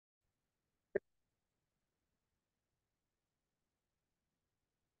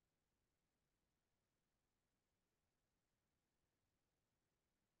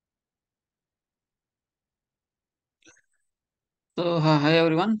Hi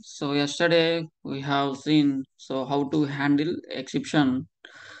everyone. So yesterday we have seen how to handle exception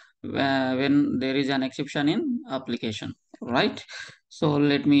when there is an exception in application, right? So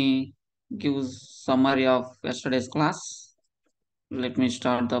let me give summary of yesterday's class. Let me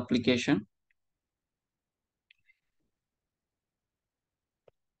start the application.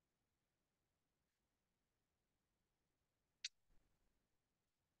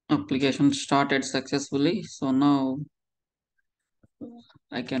 Application started successfully. So now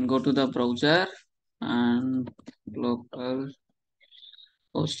I can go to the browser and local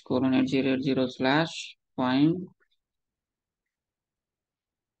host colon 8080 slash find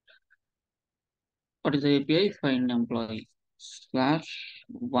what is the API find employee slash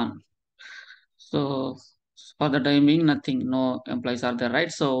one. So for the time being, nothing, no employees are there,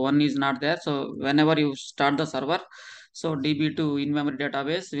 right? So one is not there. So whenever you start the server, so DB2 in-memory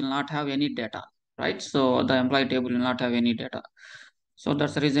database will not have any data, right? So the employee table will not have any data. So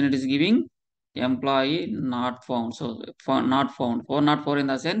that's the reason it is giving employee not found. So for not found, for not found in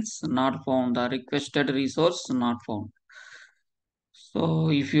the sense not found, the requested resource not found.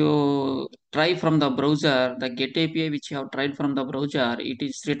 So if you try from the browser, the get API which you have tried from the browser, it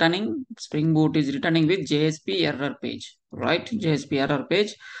is returning, Spring Boot is returning with JSP error page, right? JSP error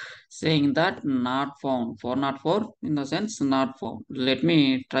page saying that not found, for not for in the sense not found. Let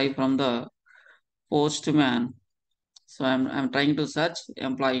me try from the postman. So I'm trying to search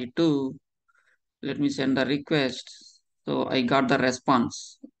employee 2. Let me send the request. So I got the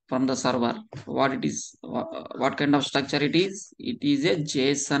response from the server. What it is, what kind of structure it is, it is a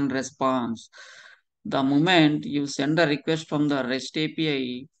JSON response. The moment you send a request from the REST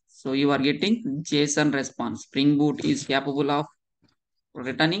API, so you are getting JSON response. Spring Boot is capable of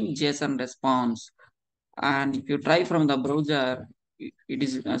returning JSON response. And if you try from the browser, it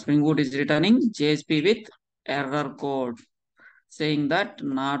is Spring Boot is returning JSP with error code saying that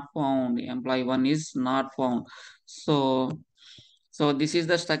not found, employee one is not found. So so this is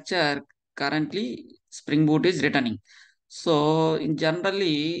the structure currently Spring Boot is returning. So in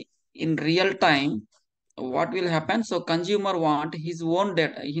generally in real time, what will happen, so consumer want his own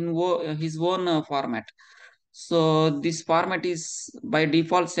data in his own format. So this format is by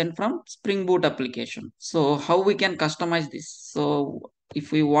default sent from Spring Boot application. So how we can customize this? So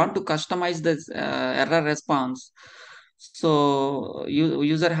if we want to customize this error response, so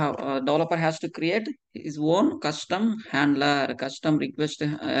user have developer has to create his own custom handler, custom request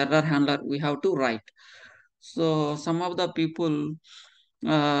error handler we have to write. So some of the people,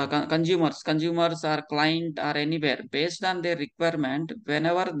 consumers or client or anywhere, based on their requirement,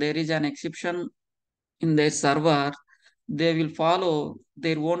 whenever there is an exception in their server, they will follow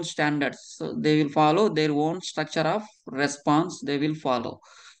their own standards. So they will follow their own structure of response, they will follow.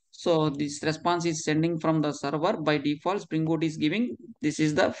 So this response is sending from the server by default. Spring Boot is giving this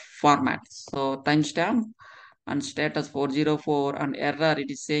is the format. So timestamp and status 404 and error,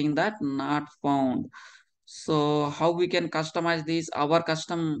 it is saying that not found. So how we can customize this, our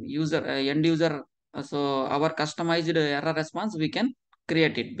custom user end user, so our customized error response we can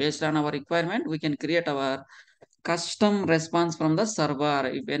create it based on our requirement. We can create our custom response from the server.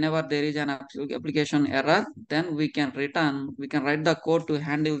 If whenever there is an application error, then we can write the code to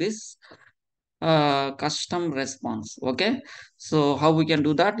handle this custom response. Okay, so how we can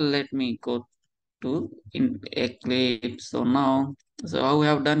do that, let me go to in Eclipse. So now, so how we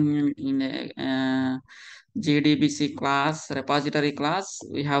have done in a JDBC class, repository class,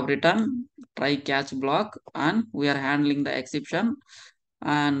 we have written try catch block and we are handling the exception.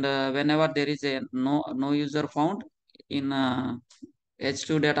 And whenever there is a no user found in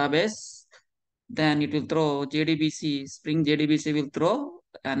H2 database, then it will throw JDBC, Spring JDBC will throw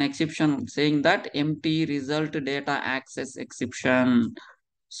an exception saying that empty result data access exception.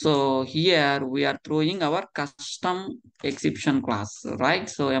 So here we are throwing our custom exception class, right?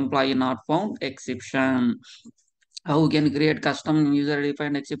 So employee not found exception. How we can create custom user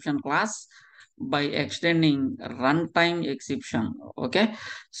defined exception class? By extending runtime exception. Okay,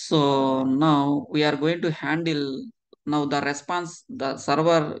 so now we are going to handle now the response, the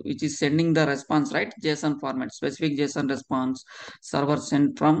server which is sending the response, right? JSON format, specific JSON response server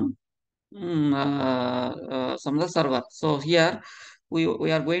sent from some of the server. So here we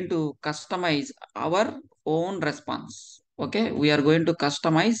are going to customize our own response. Okay, we are going to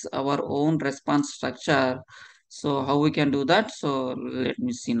customize our own response structure. So how we can do that? So let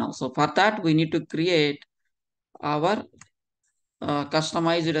me see now. So for that we need to create our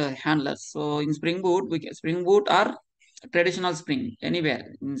customized handlers. So in Spring Boot, we can Spring Boot or traditional Spring, anywhere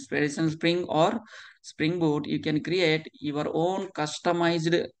in traditional Spring or Spring Boot, you can create your own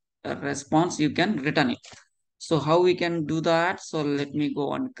customized response. You can return it. So how we can do that? So let me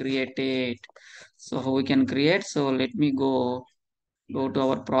go and create it. So how we can create? So let me go to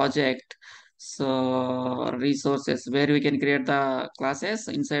our project. So resources where we can create the classes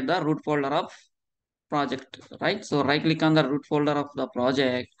inside the root folder of project, right? So right click on the root folder of the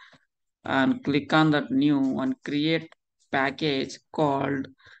project and click on that new and create package called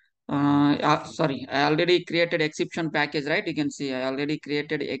sorry, I already created exception package, right? You can see I already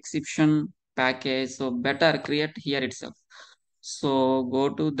created exception package. So better create here itself. So go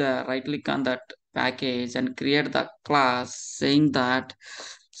to the right click on that package and create the class saying that.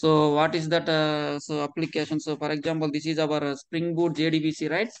 So what is that? So application. So for example, this is our Spring Boot JDBC,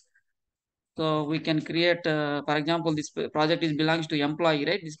 right? So we can create, for example, this project is belongs to employee,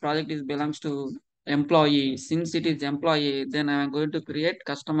 right? This project is belongs to employee. Since it is employee, then I am going to create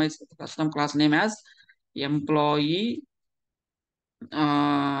custom class name as employee.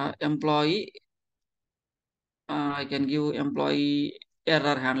 Employee. I can give employee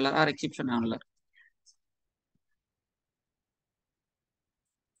error handler or exception handler.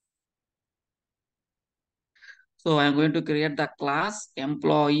 So I am going to create the class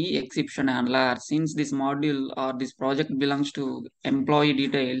employee exception handler. Since this module or this project belongs to employee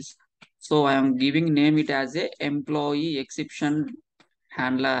details, so I am giving name it as a employee exception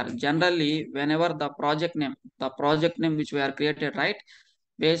handler. Generally, whenever the project name which we are created, right?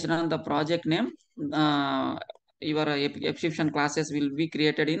 Based on the project name, uh, your exception classes will be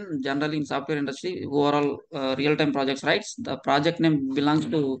created in generally in software industry overall real-time projects, right? The project name belongs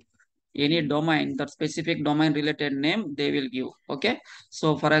to any domain, that specific domain related name they will give. Okay.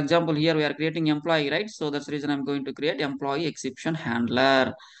 So for example, here we are creating employee, right? So that's the reason I'm going to create employee exception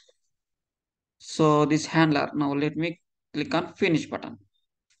handler. So this handler, now let me click on finish button.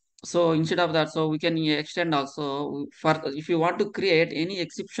 So instead of that, so we can extend also for if you want to create any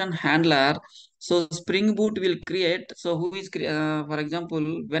exception handler. So Spring Boot will create. So who is for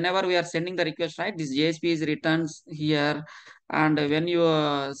example, whenever we are sending the request, right? This JSP is returns here, and when you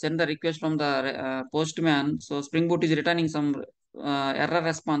send the request from the postman, so Spring Boot is returning some error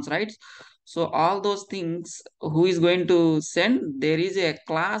response, right? So all those things, who is going to send? There is a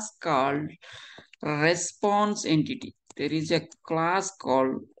class called response entity. There is a class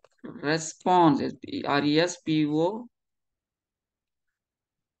called response, respo,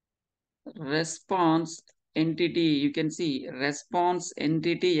 response entity. You can see response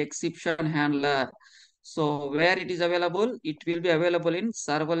entity exception handler. So where it is available? It will be available in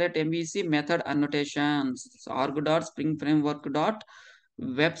servlet MVC method annotations. So arg.spring framework dot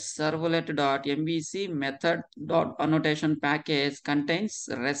web servlet dot MVC method dot annotation package contains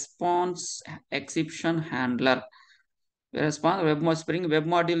response exception handler. Response Spring web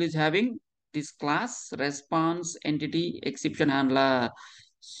module is having this class response entity exception handler.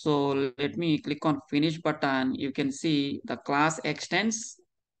 So let me click on finish button. You can see the class extends.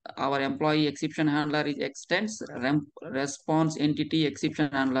 Our employee exception handler is extends response entity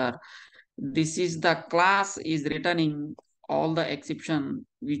exception handler. This is the class is returning all the exception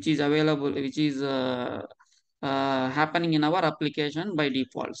which is available, which is happening in our application by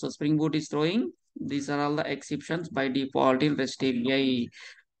default. So Spring Boot is throwing these are all the exceptions by default in REST API.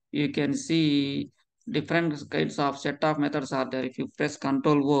 You can see different kinds of set of methods are there. If you press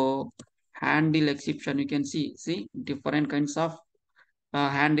Control O, handle exception, you can see different kinds of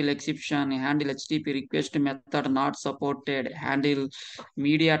handle exception, handle HTTP request method not supported, handle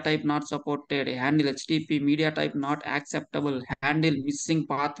media type not supported, handle HTTP media type not acceptable, handle missing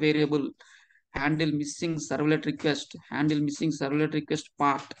path variable, handle missing servlet request, handle missing servlet request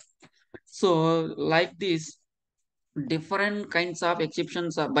path. So like this, different kinds of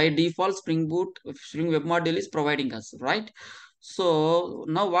exceptions are by default Spring Web Module is providing us, right? So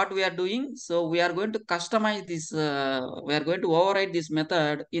now what we are doing, so we are going to customize this, we are going to override this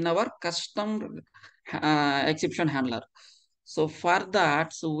method in our custom exception handler. So for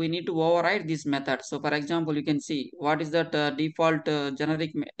that, so we need to override this method. So for example, you can see what is that default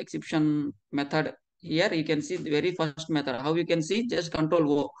generic exception method. Here you can see the very first method. How you can see? Just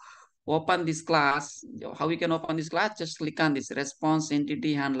Control O, open this class. How you can open this class? Just click on this response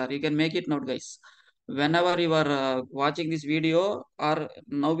entity handler. You can make it note, guys. Whenever you are watching this video or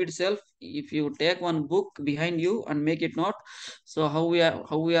now itself, if you take one book behind you and make it note. So how we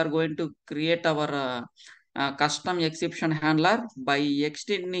are going to create our custom exception handler by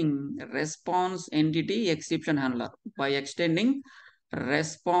extending response entity exception handler, by extending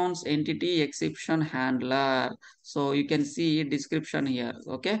response entity exception handler. So you can see description here.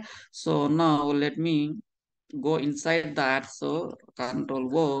 Okay. So now let me go inside that. So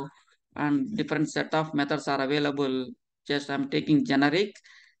Control O, and different set of methods are available. Just I'm taking generic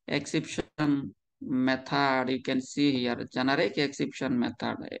exception method. You can see here generic exception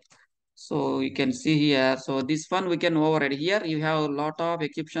method. So you can see here. So this one we can override. Here you have a lot of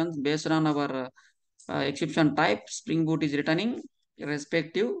exceptions based on our exception type. Spring Boot is returning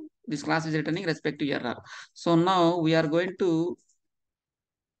respective. This class is returning respective error. So now we are going to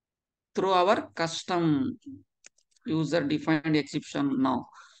throw our custom user defined exception now.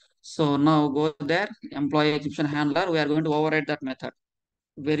 So now go there, employee exception handler. We are going to override that method.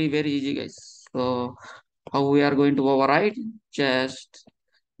 Very easy, guys. So how we are going to override? Just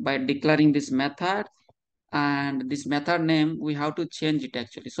by declaring this method, and this method name we have to change it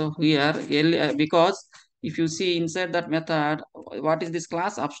actually. So here because if you see inside that method, what is this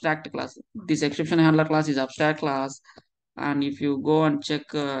class? Abstract class. This exception handler class is abstract class. And if you go and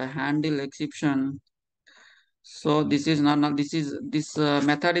check handle exception, so this is not this is this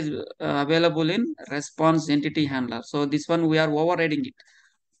method is available in response entity handler. So this one we are overriding it.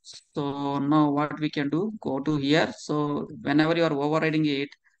 So now what we can do, go to here. So whenever you are overriding it,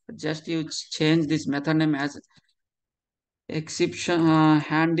 just you change this method name as exception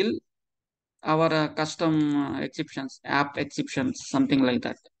handle our custom exceptions, app exceptions, something like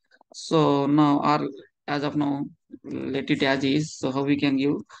that. So now, or as of now, let it as is. So how we can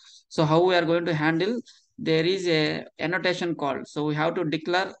give? So how we are going to handle? There is a annotation called. So we have to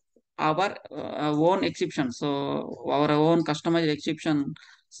declare our own exception. So our own customized exception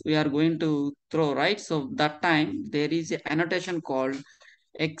we are going to throw, right? So that time there is a annotation called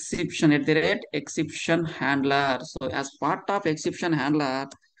exception at the rate exception handler. So as part of exception handler,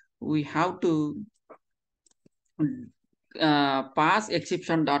 we have to pass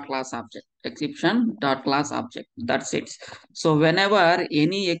exception dot class object, exception dot class object. That's it. So whenever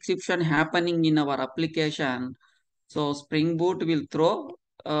any exception happening in our application, so Spring Boot will throw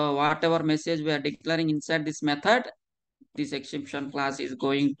whatever message we are declaring inside this method. This exception class is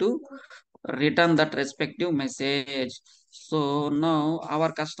going to return that respective message. So now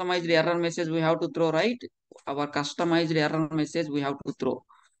our customized error message we have to throw, right? Our customized error message we have to throw.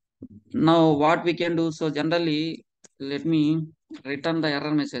 Now what we can do, so generally let me return the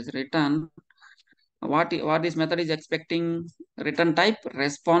error message. Return what this method is expecting. Return type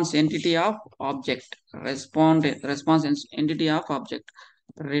response entity of object. Response entity of object.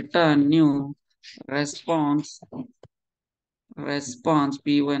 Return new response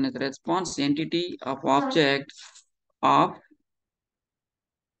p1 is response entity of object of.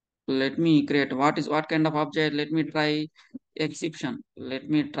 Let me create what kind of object. Let me try exception. Let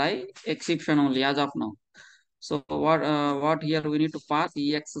me try exception only as of now. So what here we need to pass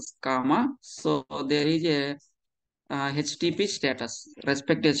ex comma. So there is a HTTP status.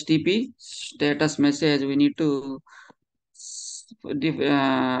 Respect HTTP status message. We need to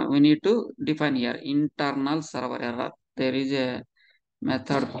define here internal server error. There is a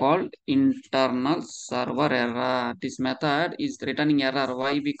method called internal server error. This method is returning error.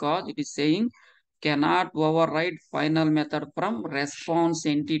 Why? Because it is saying cannot override final method from response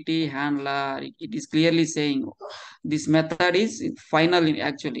entity handler. It is clearly saying this method is final.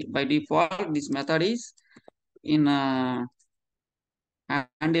 Actually by default this method is in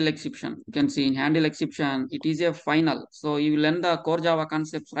handle exception. You can see in handle exception it is a final. So you learn the core Java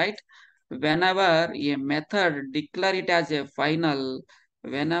concepts, right? Whenever a method declare it as a final,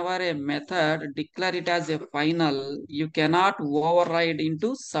 whenever a method declare it as a final, you cannot override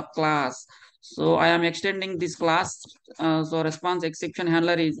into subclass. So I am extending this class. So response exception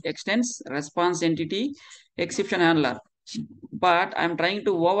handler is extends response entity exception handler, but I'm trying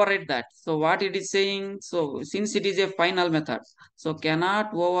to override that. So what it is saying, so since it is a final method, so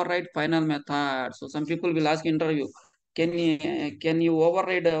cannot override final method. So some people will ask interview, can you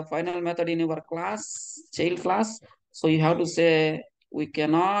override a final method in your class, child class? So you have to say we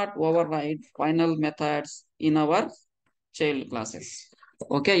cannot override final methods in our child classes.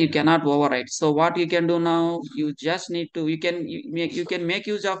 Okay, you cannot override. So what you can do now, you just need to you can make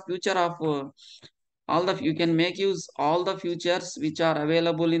use of future of all the you can make use all the features which are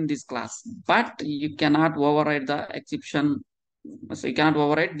available in this class, but you cannot override the exception. So you cannot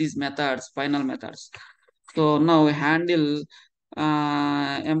override these methods, final methods. So now handle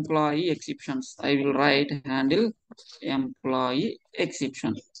employee exceptions. I will write handle employee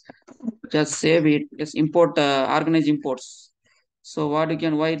exception. Just save it. Just import organize imports. So what you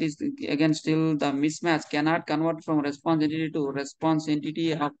can, why it is again still the mismatch, cannot convert from response entity to response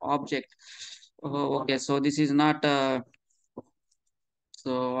entity of object. Oh, okay, so this is not so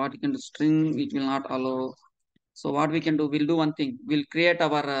what you can do, string it will not allow. So what we can do, we'll do one thing, we'll create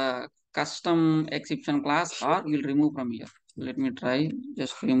our custom exception class, or we'll remove from here. Let me try,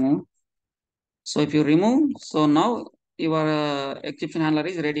 just remove. So if you remove, so now your exception handler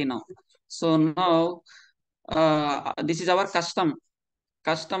is ready now. So now this is our custom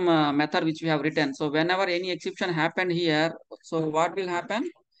method which we have written. So whenever any exception happen here, so what will happen?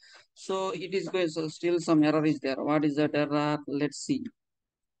 So it is going, so still some error is there. What is that error? Let's see.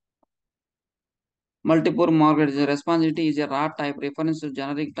 Multiple mortgage responsibility is a raw type. Reference to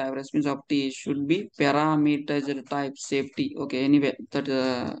generic type. Responsibility should be parameterized type safety. Okay, anyway, that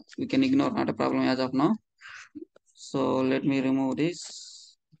we can ignore, not a problem as of now. So let me remove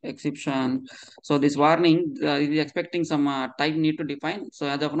this exception. So this warning is expecting some type need to define. So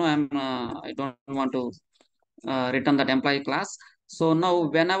as of now, I don't want to return that employee class. So now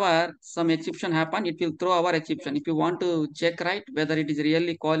whenever some exception happen, it will throw our exception. If you want to check right whether it is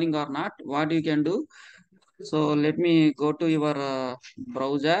really calling or not, what you can do? So let me go to your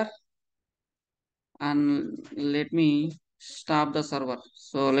browser and let me stop the server.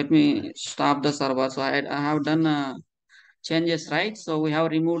 So let me stop the server. So I have done changes, right? So we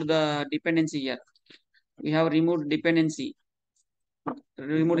have removed the dependency here. We have removed dependency.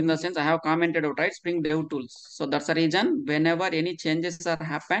 Removed in the sense I have commented out, right? Spring Dev tools. So that's the reason whenever any changes are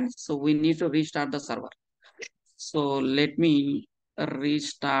happened, so we need to restart the server. So let me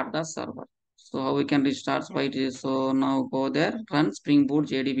restart the server. So how we can restart by this? So now go there, run Spring Boot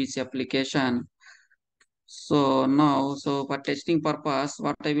JDBC application. So now, so for testing purpose,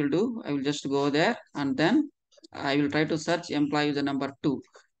 what I will do, I will just go there and then I will try to search employee user number 2.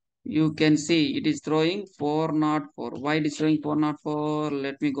 You can see it is throwing 404. Why it is throwing 404?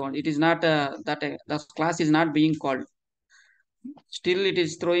 Let me go on. It is not the class is not being called. Still, it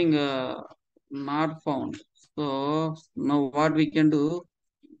is throwing not found. So now what we can do?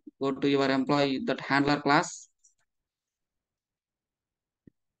 Go to your employee that handler class,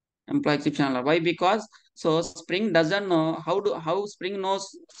 employee exception handler. Why? Because so Spring doesn't know how Spring knows.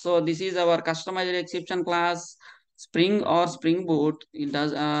 So this is our customized exception class. Spring or Spring Boot, it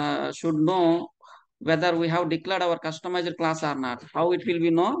does should know whether we have declared our customized class or not. How it will be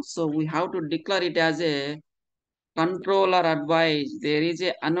know? So we have to declare it as a controller advice. There is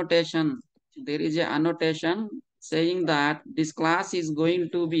a annotation. There is a annotation saying that this class is going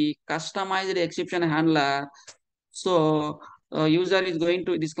to be customized exception handler. So user is going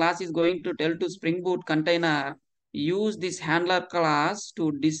to, this class is going to tell to Spring Boot container, use this handler class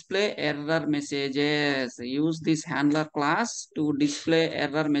to display error messages. Use this handler class to display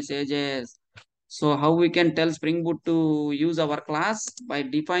error messages. So how we can tell Spring Boot to use our class? By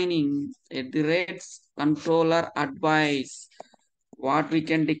defining at the rates controller advice. What we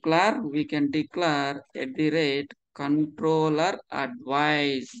can declare? We can declare at the rate controller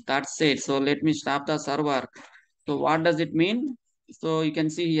advice. That's it. So let me stop the server. So what does it mean? So you can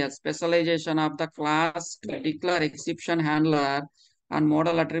see here specialization of the class to declare exception handler and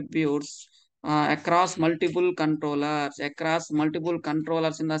model attributes across multiple controllers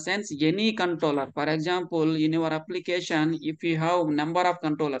in the sense any controller. For example, in your application, if you have number of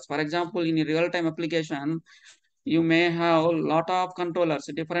controllers, for example, in a real-time application, you may have a lot of controllers,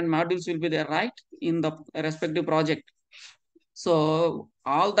 different modules will be there, right, in the respective project. So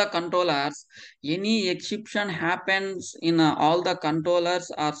all the controllers, any exception happens in all the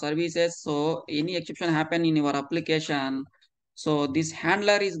controllers or services. So any exception happen in your application. So this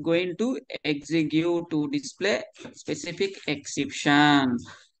handler is going to execute to display specific exception.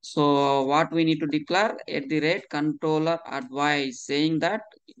 So what we need to declare at the rate controller advice saying that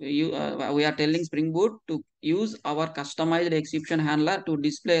we are telling Spring Boot to use our customized exception handler to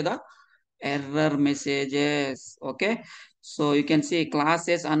display the error messages. Okay, so you can see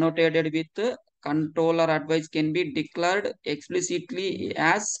classes annotated with controller advice can be declared explicitly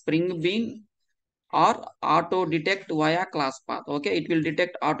as Spring Bean or auto detect via class path. Okay, it will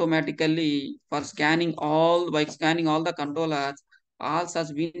detect automatically for scanning all by scanning all the controllers. All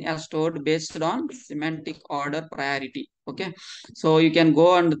such being are stored based on semantic order priority. Okay, so you can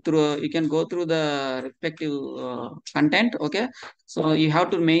go and through you can go through the respective content. Okay, so you have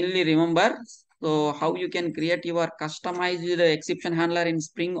to mainly remember so how you can create your customized exception handler in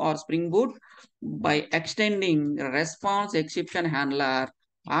Spring or Spring Boot by extending response exception handler.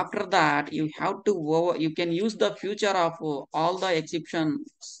 After that you have to you can use the future of all the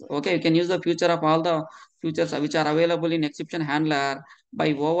exceptions. Okay, you can use the future of all the features which are available in exception handler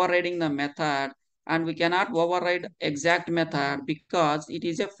by overriding the method, and we cannot override exact method because it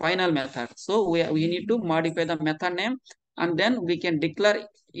is a final method. So we need to modify the method name and then we can declare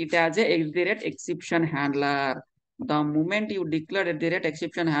it as a exception handler. The moment you declare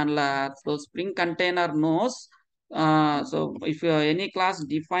exception handler, so Spring container knows. So if any class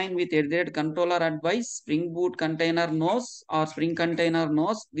defined with controller advice, Spring Boot container knows or Spring container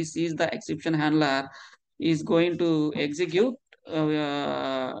knows this is the exception handler is going to execute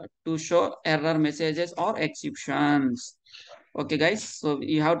to show error messages or exceptions. Okay, guys. So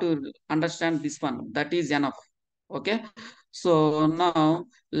you have to understand this one. That is enough. Okay. So now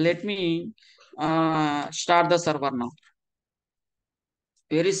let me start the server now.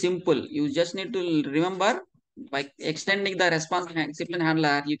 Very simple. You just need to remember by extending the response and exception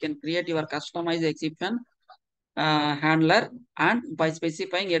handler, you can create your customized exception handler and by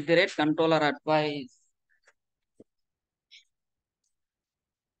specifying at the rate controller advice.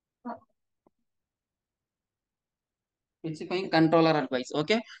 Specifying controller advice.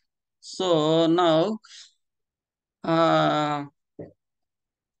 Okay. So now uh,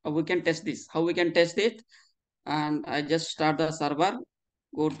 we can test this. How we can test it? And I just start the server.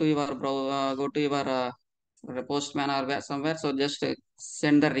 Go to your go to your postman or somewhere. So just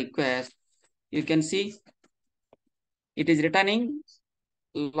send the request. You can see it is returning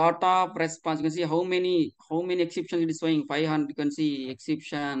lot of response. You can see how many exceptions it is showing. 500. You can see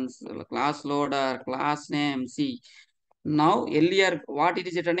exceptions, class loader, class name. See now earlier what it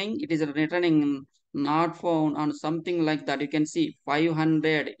is returning? It is returning not found on something like that. You can see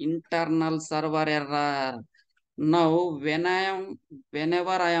 500 internal server error. Now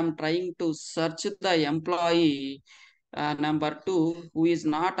whenever I am trying to search the employee number two who is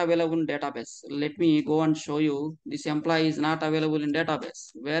not available in database. Let me go and show you. This employee is not available in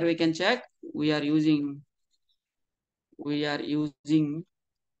database. Where we can check? We are using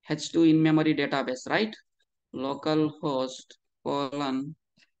H2 in memory database, right? Localhost colon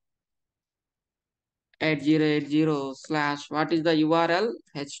 8080 slash what is the URL?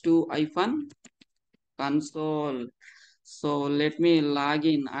 H2 hyphen console. So let me log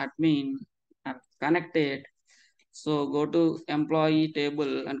in admin and connect it. So go to employee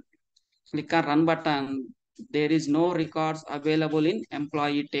table and click on run button. There is no records available in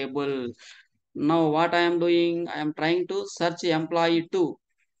employee table. Now what I am doing, I am trying to search employee 2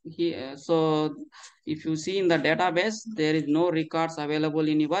 here. So if you see in the database, there is no records available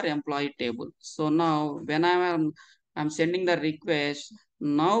in your employee table. So now when I'm sending the request,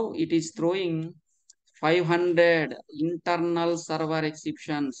 now it is throwing 500 internal server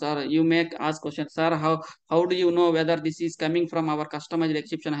exception. Sir, you may ask question, sir, how do you know whether this is coming from our customized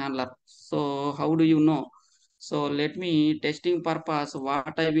exception handler? So how do you know? So let me testing purpose,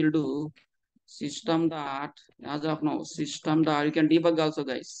 what I will do, system dot, as of now, system dot, you can debug also,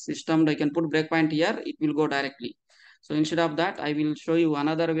 guys. System dot, you can put breakpoint here, it will go directly. So instead of that, I will show you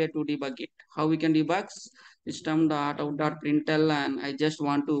another way to debug it. How we can debug? System dot out dot println, and I just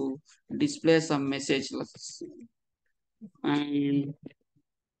want to display some message and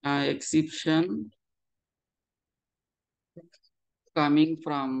exception coming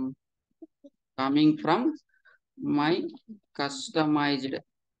from my customized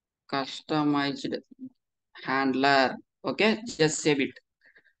customized handler. Okay, just save it.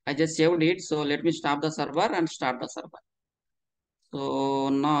 I just saved it. So let me stop the server and start the server. So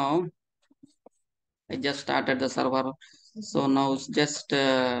now I just started the server. So now just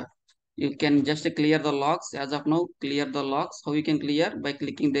you can just clear the logs. As of now, clear the logs. How you can clear? By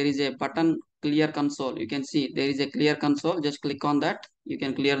clicking, there is a button, clear console. You can see there is a clear console. Just click on that. You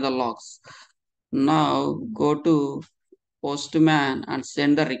can clear the logs. Now go to postman and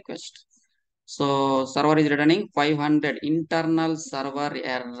send the request. So server is returning 500 internal server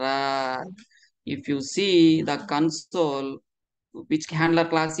error. If you see the console, which handler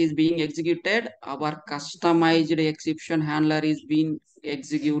class is being executed, our customized exception handler is being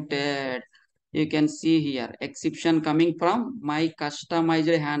executed. You can see here exception coming from my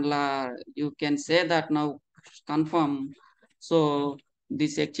customized handler. You can say that now, confirm. So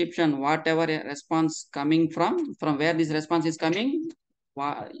this exception, whatever response coming from where this response is coming,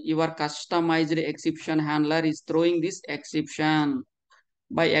 your customized exception handler is throwing this exception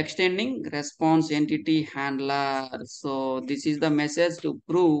by extending response entity handler. So this is the message to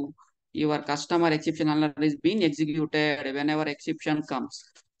prove your customer exception handler is being executed whenever exception comes.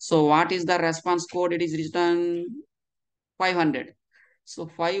 So what is the response code? It is written 500. So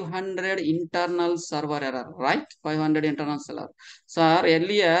 500 internal server error, right? 500 internal server. Sir,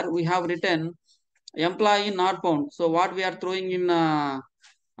 earlier we have written employee not found. So what we are throwing in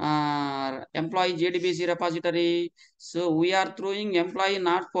employee JDBC repository. So we are throwing employee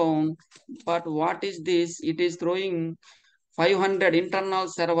not found, but what is this? It is throwing 500 internal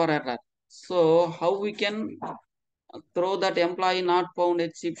server error. So how we can throw that employee not found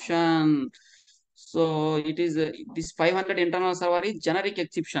exception? So it is this 500 internal server is generic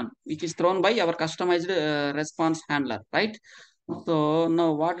exception, which is thrown by our customized response handler, right? So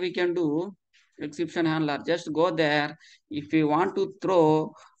now what we can do? exception handler. Just go there. If you want to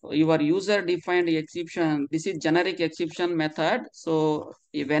throw your user defined exception, this is generic exception method. So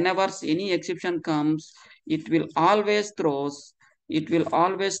whenever any exception comes, it will always throws it will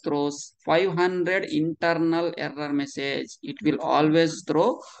always throws 500 internal error message. It will always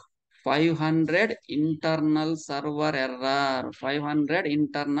throw 500 internal server error, 500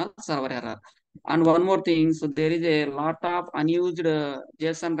 internal server error. And one more thing, so there is a lot of unused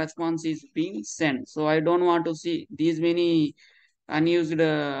JSON response is being sent. So I don't want to see these many unused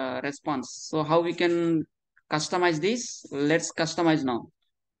response. So how we can customize this? Let's customize now.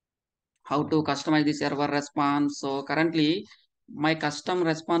 How to customize the server response? So currently my custom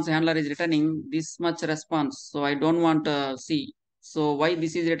response handler is returning this much response. So I don't want to see. So why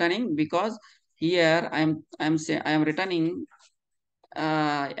this is returning? Because here I am returning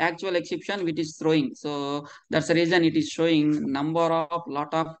actual exception which is throwing. So that's the reason it is showing number of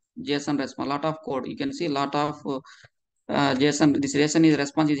lot of JSON response, lot of code. You can see lot of JSON. This JSON is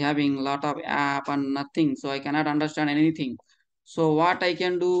response is having lot of app and nothing. So I cannot understand anything. So what I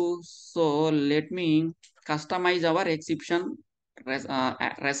can do? So let me customize our exception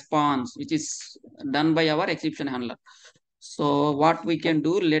response, which is done by our exception handler. So what we can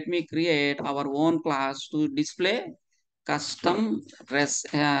do? Let me create our own class to display custom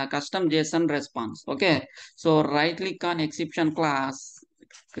JSON response. Okay, so right click on exception class,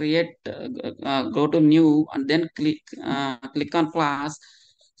 create, go to new, and then click on class.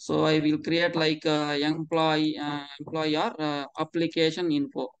 So I will create like employee or application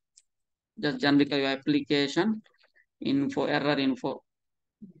info. Just generic application info, error info,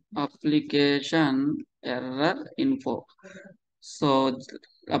 application error info. So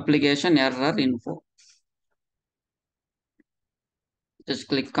application error info. Just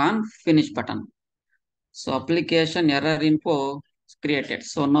click on finish button. So application error info is created.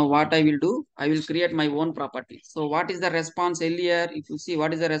 So now what I will do, I will create my own property. So what is the response earlier? If you see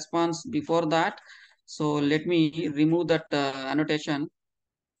what is the response before that. So let me remove that annotation.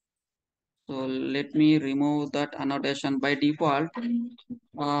 So let me remove that annotation. By default,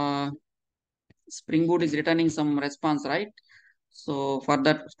 uh, Spring Boot is returning some response, right? So for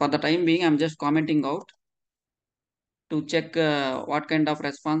the time being, I'm just commenting out to check what kind of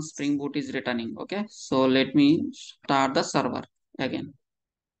response Spring Boot is returning. Okay, so let me start the server again.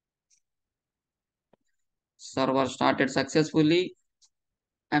 Server started successfully.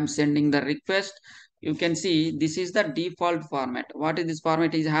 I'm sending the request. You can see this is the default format. What is this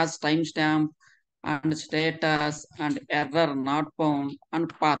format? It has timestamp and status and error not found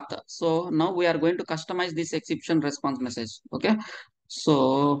and path. So now we are going to customize this exception response message. Okay,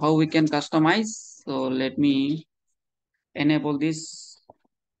 so how we can customize? So let me enable this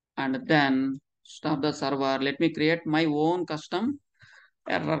and then stop the server. Let me create my own custom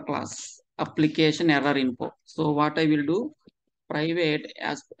error class, application error info. So what I will do, private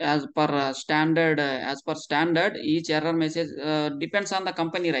as per standard, each error message depends on the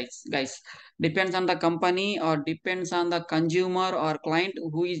company, right guys? Depends on the company or depends on the consumer or client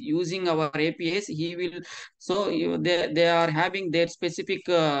who is using our APIs. He will, so they are having their specific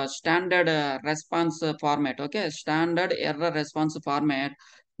standard response format. Okay, standard error response format.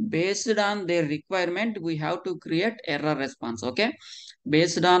 Based on their requirement, we have to create error response. Okay,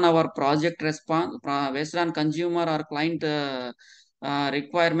 based on our project response, based on consumer or client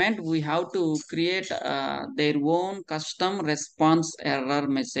requirement, we have to create their own custom response error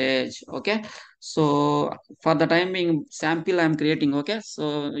message. Okay, so for the time being sample I'm creating. Okay,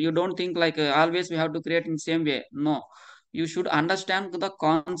 so you don't think like always we have to create in same way. No, you should understand the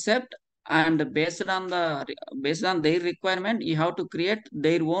concept, and based on their requirement, you have to create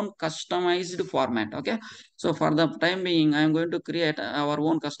their own customized format. Okay, so for the time being, I'm going to create our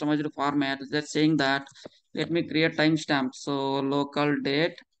own customized format. That's saying that let me create timestamp. So local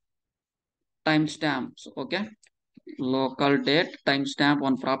date timestamps. Okay, local date timestamp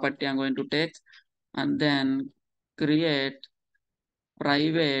one property I'm going to take, and then create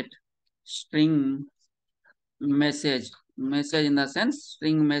private string message in the sense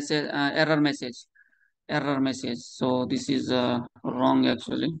string message, error message. So this is wrong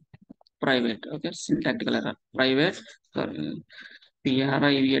actually. Private. Okay, syntactical error. Private. Sorry.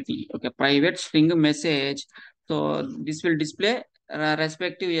 PRIVAT. Okay, private string message. So this will display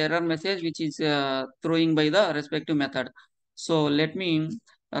respective error message which is throwing by the respective method. So let me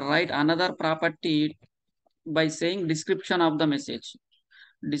write another property by saying description of the message.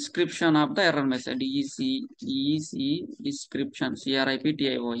 Description of the error message. DEC description.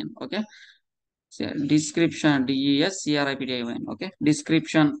 CRIPTION. Okay. description, description. Okay,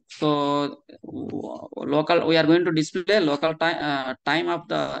 description. So local, we are going to display local time, time of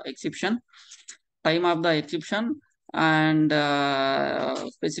the exception, and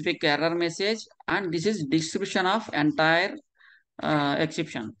specific error message, and this is description of entire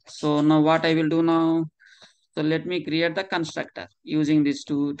exception. So now what I will do now, so let me create the constructor using these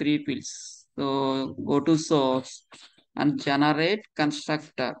two three fields. So go to source and generate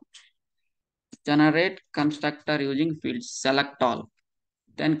constructor using fields, select all,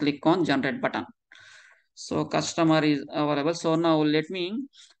 then click on generate button. So customer is available. So now let me,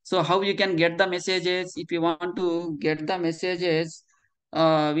 so how you can get the messages, if you want to get the messages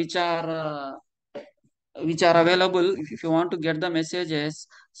which are available, if you want to get the messages,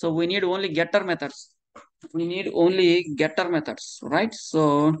 so we need only getter methods, right?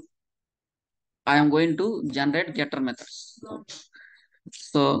 So I am going to generate getter methods.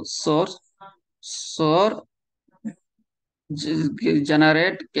 So source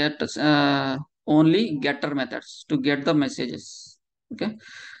generate get only getter methods to get the messages. Okay,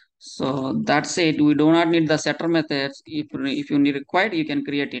 so that's it. We do not need the setter methods. If you need required, you can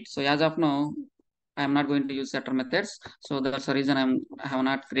create it. So as of now, I am not going to use setter methods, so that's the reason I have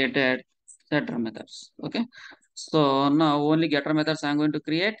not created setter methods. Okay, so now only getter methods I am going to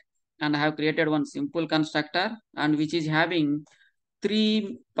create, and I have created one simple constructor, and which is having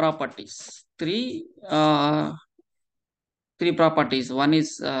three properties, three properties. One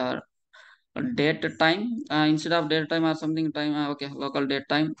is date time, instead of date time or something time, okay, local date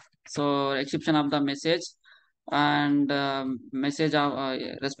time. So exception of the message, and message of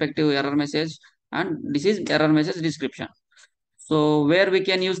respective error message, and this is error message description. So where we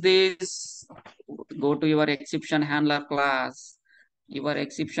can use this, go to your exception handler class,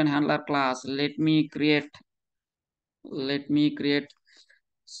 let me create.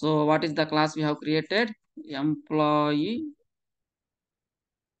 So what is the class we have created? Employee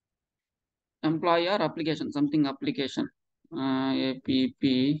or application, something application,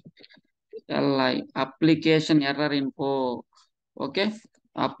 application error info. Okay,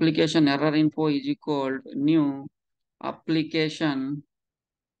 application error info is equal new application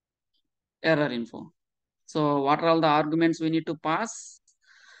error info. So what are all the arguments we need to pass?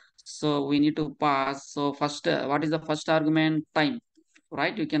 So we need to pass. So first, what is the first argument? Time,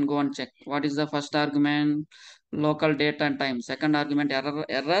 right? You can go and check. What is the first argument? Local date and time. Second argument,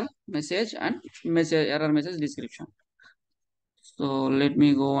 error message, and error message description. So let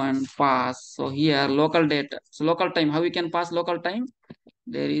me go and pass. So here local date. So local time. How we can pass local time?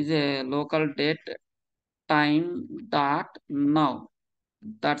 There is a local date time dot now.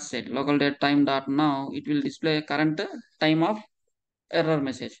 That's it. Local date time dot now. It will display current time of error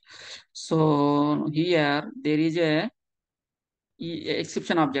message. So here there is a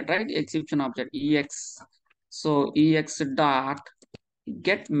exception object, right? Exception object ex. So ex dot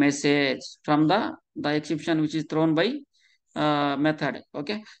get message from the exception which is thrown by method.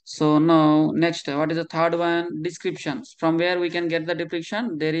 Okay, so now next, what is the third one? Descriptions. From where we can get the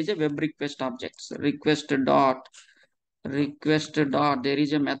description? There is a web request object. So request dot there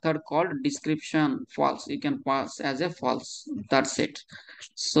is a method called description false, you can pass as a false. That's it.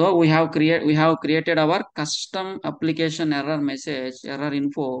 So we have created our custom application error message, error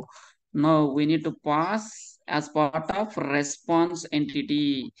info. Now we need to pass as part of response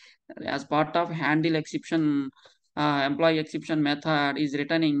entity, as part of handle exception, employee exception method is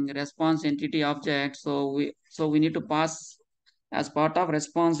returning response entity object. So we need to pass as part of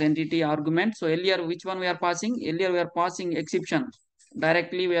response entity argument. So earlier, which one we are passing? Earlier we are passing exception.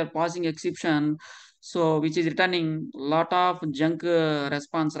 Directly we are passing exception. So which is returning lot of junk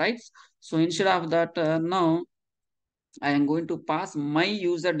response, right? So instead of that, now I am going to pass my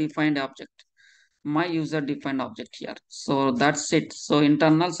user defined object. My user defined object here. So that's it. So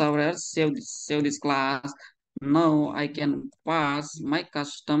internal server save this class. Now I can pass my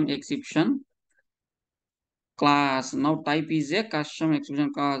custom exception class. Now type is a custom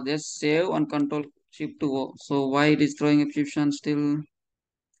exception class. Just save and control shift to O. So why it is throwing exception still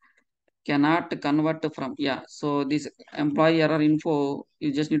cannot convert from, yeah. So this employee error info,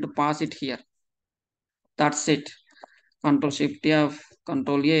 you just need to pass it here. That's it. Control shift F,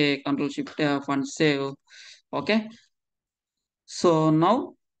 control A, control shift F, and save. Okay. So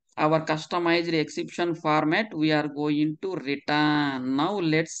now our customized exception format we are going to return. Now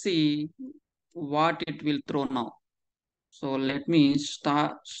let's see what it will throw now. So let me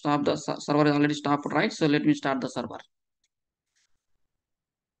stop the server is already stopped, right? So let me start the server.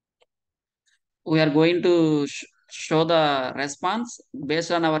 We are going to show the response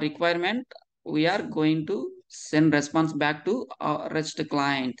based on our requirement. We are going to send response back to our REST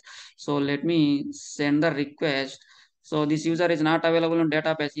client. So let me send the request. So this user is not available in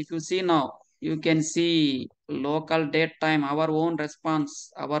database. If you see now, you can see local date time, our own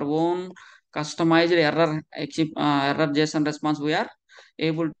response, our own customized error JSON response we are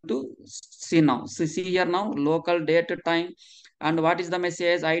able to see now. So see here now, local date time, and what is the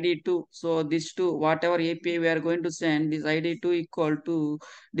message ID2. So this two, whatever API we are going to send, this ID2 equal to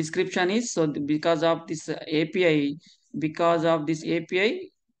description is, so because of this API, because of this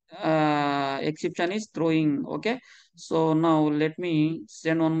API exception is throwing. Okay, so now let me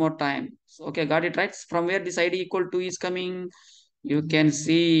send one more time. So, okay, got it right. From where this ID equal to is coming, you can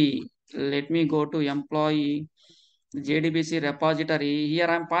see. Let me go to employee JDBC repository. Here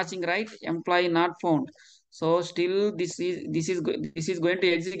I'm passing right employee not found. So still this is going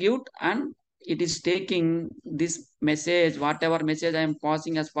to execute, and it is taking this message, whatever message I am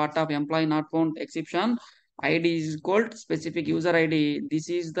passing as part of employee not found exception. ID is called specific user ID. This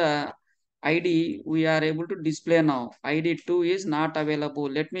is the ID we are able to display now. ID2 is not available.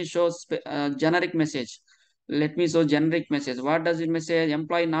 Let me show generic message. Let me show generic message. What does it message?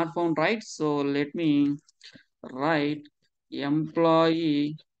 Employee not found, right? So let me write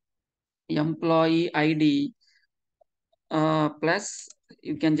employee ID plus,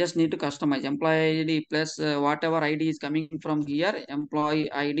 you can just need to customize employee ID plus whatever ID is coming from here, employee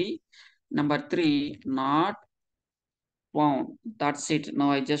ID number 3 not found. That's it.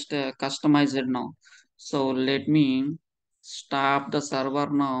 Now I just customize it now. So let me stop the server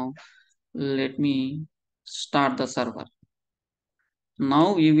now. Let me start the server.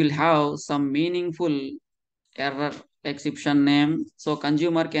 Now we will have some meaningful error exception name, so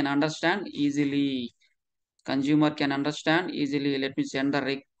consumer can understand easily. Consumer can understand easily. Let me send the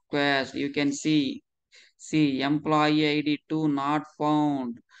request. You can see employee ID2 not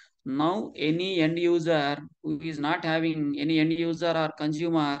found. Now any end user who is not having, any end user or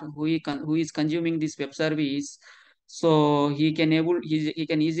consumer who is consuming this web service, so he can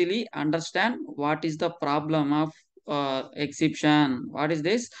easily understand what is the problem of exception. What is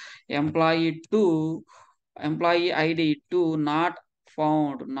this? Employee ID 2 not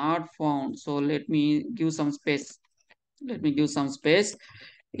found, not found. So let me give some space. Let me give some space.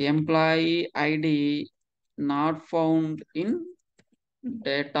 Employee ID not found in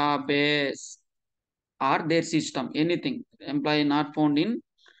database or their system. Anything. Employee not found in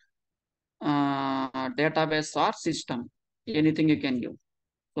database or system. Anything you can give.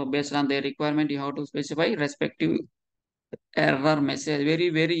 So based on their requirement, you have to specify respective error message. Very,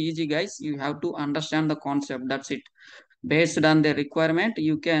 very easy, guys. You have to understand the concept. That's it. Based on the requirement,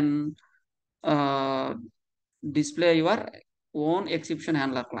 you can uh, display your own exception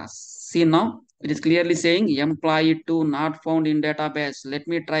handler class. See now, it is clearly saying employee 2 not found in database. Let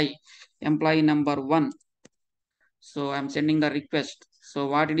me try employee number 1. So I'm sending the request. So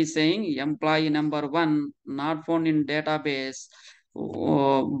what it is saying, employee number 1 not found in database.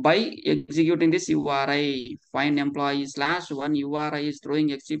 By executing this URI, find employee /1 URI is throwing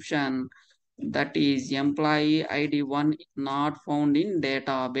exception, that is employee ID1 not found in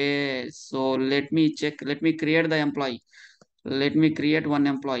database. So let me check. Let me create the employee. Let me create one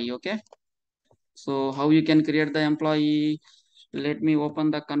employee. Okay, so how you can create the employee? Let me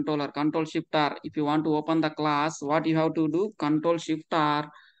open the controller, control shift R. If you want to open the class, what you have to do, control shift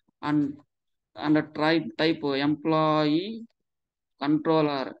R, and type employee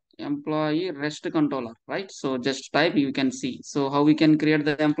controller, employee rest controller, right? So just type, you can see. So how we can create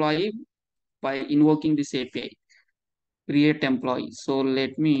the employee? By invoking this API, create employee. So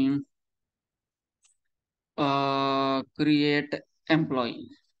let me create employee.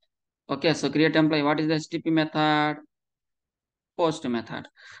 Okay, so create employee. What is the HTTP method? Post method.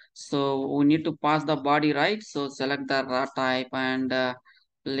 So we need to pass the body, right? So select the raw type, and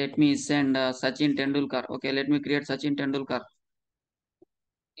let me send Sachin Tendulkar. Okay, let me create Sachin Tendulkar.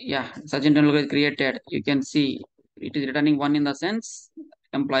 Yeah, Sachin Tendulkar is created. You can see it is returning one in the sense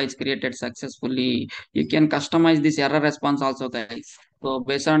employee is created successfully. You can customize this error response also, guys. So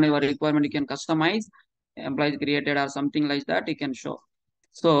based on your requirement, you can customize employee is created or something like that. You can show.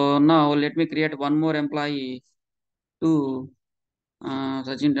 So now let me create one more employee to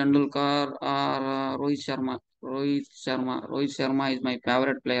Sachin Tendulkar or Rohit Sharma. Rohit Sharma. Rohit Sharma is my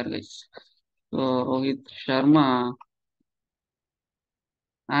favorite player, guys. So Rohit Sharma,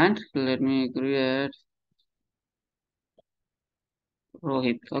 and let me create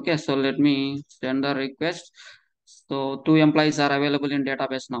Rohit. Okay, so let me send the request. So two employees are available in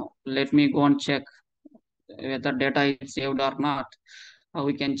database now. Let me go and check whether data is saved or not. How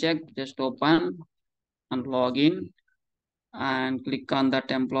we can check? Just open and log in. and click on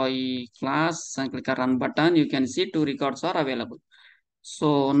that employee class and click on run button. You can see two records are available.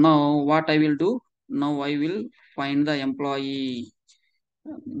 So now what I will do, now I will find the employee,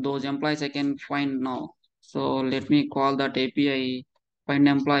 those employees I can find now. So let me call that API find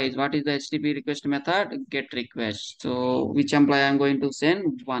employees. What is the HTTP request method? Get request. So which employee I'm going to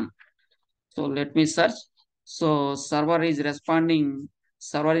send? One. So let me search. So server is responding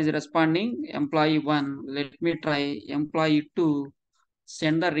employee one. Let me try employee two,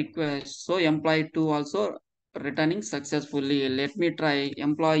 send the request. So employee two also returning successfully. Let me try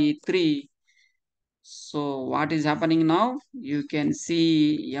employee three. So what is happening now? You can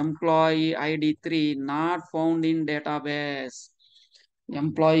see employee ID 3 not found in database.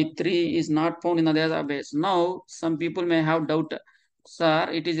 Employee 3 is not found in the database. Now some people may have doubt. Sir,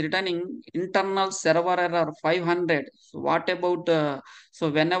 it is returning internal server error 500. So what about so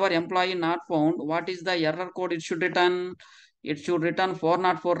whenever employee not found, what is the error code it should return? It should return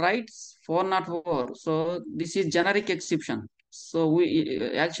 404, right? 404. So this is generic exception. So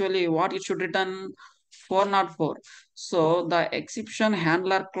we actually what it should return 404. So the exception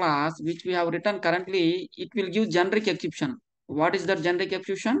handler class which we have written currently, it will give generic exception. What is that generic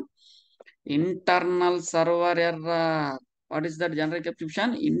exception? Internal server error. What is that generic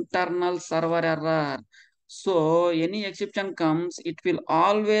exception? Internal server error. So any exception comes, it will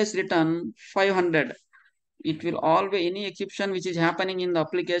always return 500. It will always, any exception which is happening in the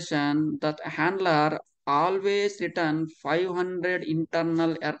application, that handler always return 500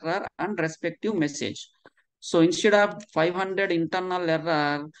 internal error and respective message. So instead of 500 internal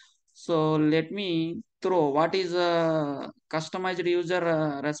error, so let me throw what is a customized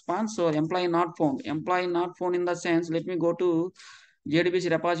user response. So employee not found. Employee not found in the sense, let me go to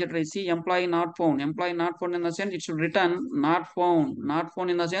JDBC repository, see employee not found. Employee not found in the sense, it should return not found. Not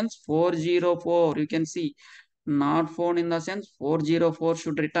found in the sense 404. You can see not found in the sense 404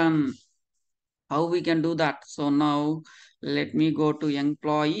 should return. How we can do that? So now let me go to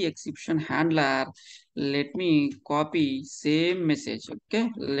employee exception handler. Let me copy same message. Okay,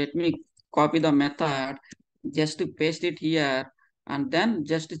 let me copy the method, just to paste it here, and then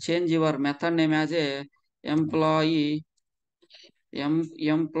just change your method name as a employee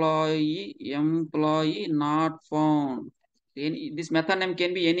employee not found. This method name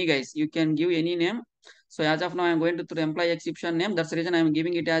can be any, guys, you can give any name. So as of now I'm going to through employee exception name, that's the reason I'm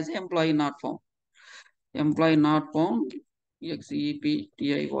giving it as employee not found. Employee not found,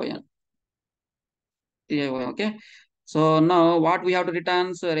 exception. Okay. So now what we have to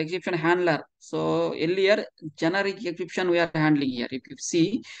return? So exception handler. So earlier generic exception we are handling here. If you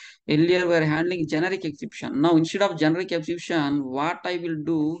see, earlier we are handling generic exception. Now instead of generic exception, what I will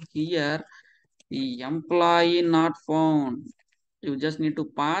do here, the employee not found. You just need to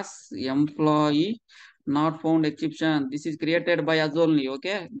pass employee not found exception. This is created by us only.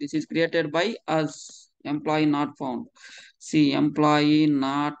 Okay. This is created by us. Employee not found. See, employee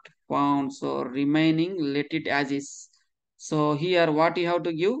not found. So remaining, let it as is. So here what you have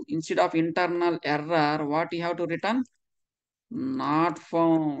to give, instead of internal error, what you have to return? Not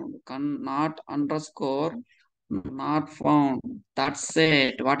found, not underscore, not found. That's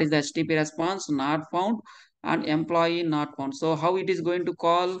it. What is the HTTP response? Not found and employee not found. So how it is going to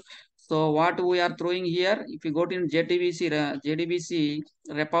call? So what we are throwing here, if you go to JDBC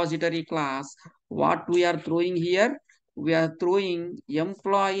repository class, what we are throwing here, we are throwing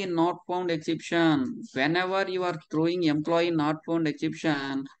employee not found exception. Whenever you are throwing employee not found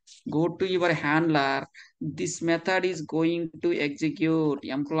exception, go to your handler. This method is going to execute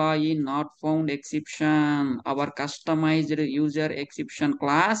employee not found exception. Our customized user exception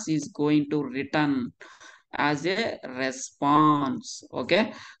class is going to return as a response.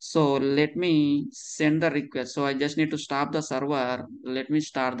 Okay. So let me send the request. So I just need to stop the server. Let me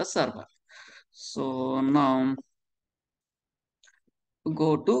start the server. So now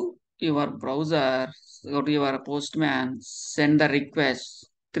go to your browser, go to your postman, send the request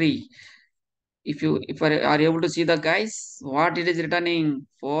 3. If you are able to see the guys, what it is returning,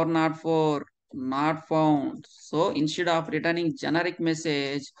 404 not found. So instead of returning generic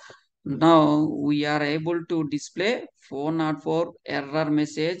message, now we are able to display 404 error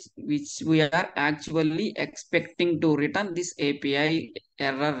message, which we are actually expecting to return this API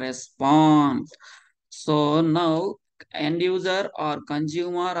error response. So now end user or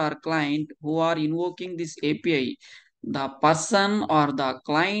consumer or client who are invoking this API, the person or the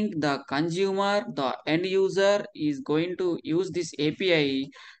client, the consumer, the end user is going to use this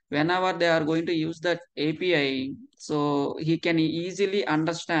API. Whenever they are going to use that API, so he can easily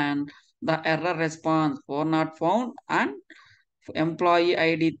understand the error response for not found and employee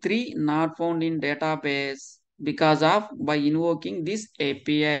ID 3 not found in database. because of by invoking this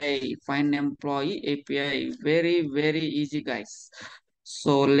API, find employee API. Very, very easy, guys.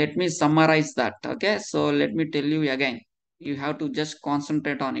 So let me summarize that. Okay. So let me tell you again. You have to just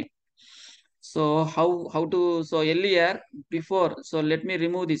concentrate on it. So how to, so earlier before, so let me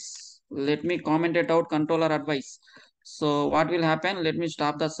remove this. Let me comment it out controller advice. So what will happen? Let me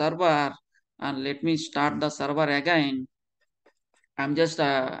stop the server and let me start the server again. I'm just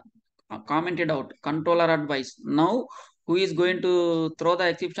commented out controller advice. Now, who is going to throw the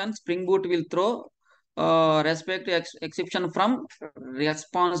exception? Spring Boot will throw respect to exception from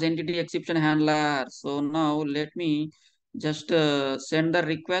response entity exception handler. So now let me just send the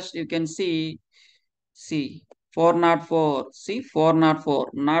request. You can see 404. See 404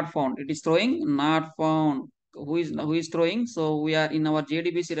 not found. It is throwing not found. Who is throwing? So we are in our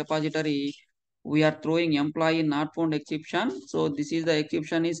JDBC repository, we are throwing employee not found exception. So this is the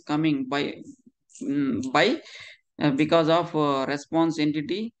exception is coming by because of response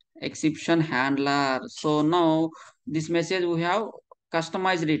entity exception handler. So now this message we have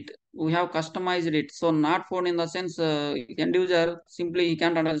customized it. We have customized it. So not found in the sense end user simply he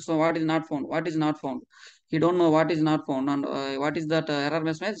can't understand. So what is not found? What is not found? He don't know what is not found and what is that error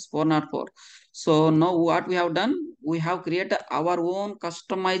message 404. So now what we have done? We have created our own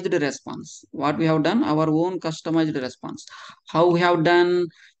customized response. What we have done? Our own customized response. How we have done?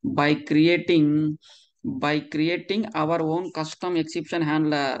 By creating our own custom exception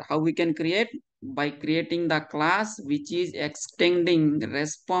handler. How we can create? By creating the class which is extending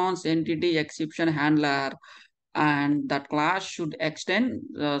response entity exception handler, and that class should extend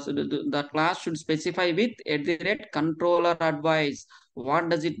so the class should specify with controller advice. What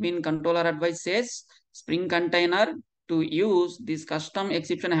does it mean? Controller advice says spring container to use this custom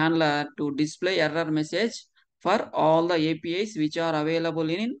exception handler to display error message for all the APIs which are available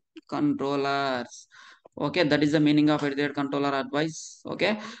in controllers. Okay, that is the meaning of controller advice.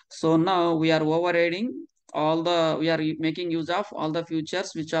 Okay, so now we are overriding all the, we are making use of all the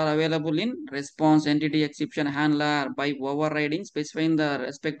features which are available in response entity exception handler by overriding specifying the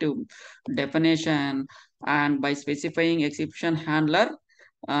respective definition, and by specifying exception handler.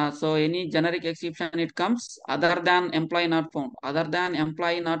 So any generic exception it comes other than employee not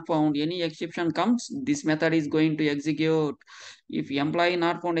found, any exception comes, this method is going to execute. If employee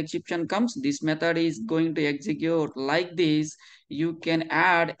not found exception comes, this method is going to execute. Like this, you can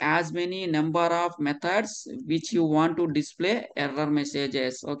add as many number of methods which you want to display error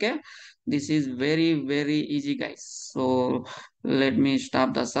messages. Okay, this is very, very easy, guys. So let me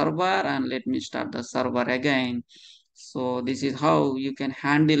stop the server and let me start the server again. So this is how you can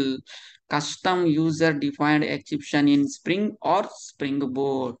handle custom user defined exception in Spring or Spring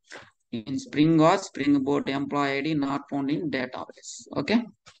Boot. In Spring or Spring Boot, employee ID not found in database. Okay.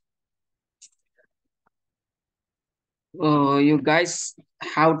 You guys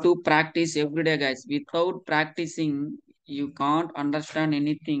have to practice every day, guys. Without practicing, you can't understand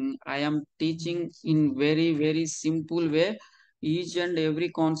anything. I am teaching in very, very simple way. Each and every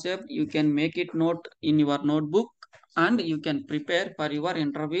concept you can make it note in your notebook, and you can prepare for your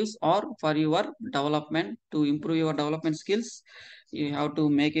interviews or for your development to improve your development skills. You have to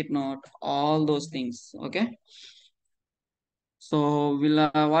make it note all those things. Okay. So will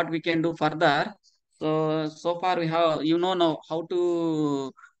what we can do further? So far we have, now how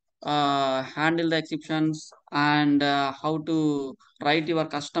to handle the exceptions, and how to write your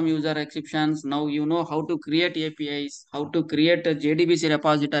custom user exceptions. Now you know how to create APIs, how to create a JDBC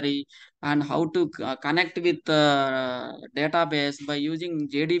repository, and how to connect with database by using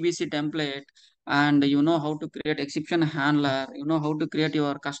JDBC template. And you know how to create exception handler. You know how to create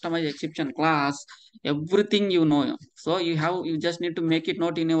your customized exception class. Everything you know. So you just need to make it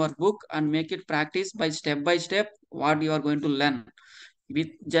note in your book and make it practice by step what you are going to learn. With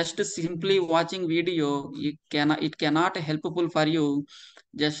just simply watching video, it cannot helpful for you.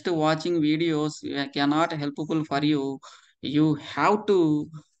 Just watching videos cannot helpful for you. You have to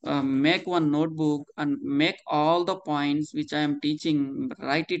make one notebook and make all the points which I am teaching,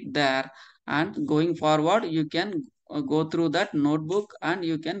 write it there, and going forward you can go through that notebook and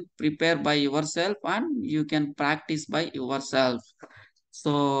you can prepare by yourself and you can practice by yourself.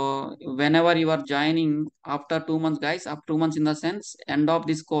 So whenever you are joining after 2 months, guys, after 2 months in the sense end of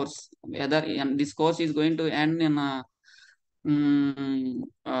this course, whether and this course is going to end in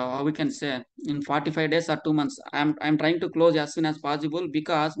how we can say in 45 days or 2 months. I'm trying to close as soon as possible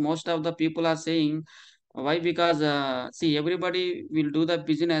because most of the people are saying why, because see, everybody will do the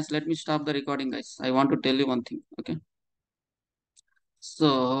business. Let me stop the recording, guys. I want to tell you one thing. Okay.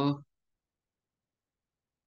 So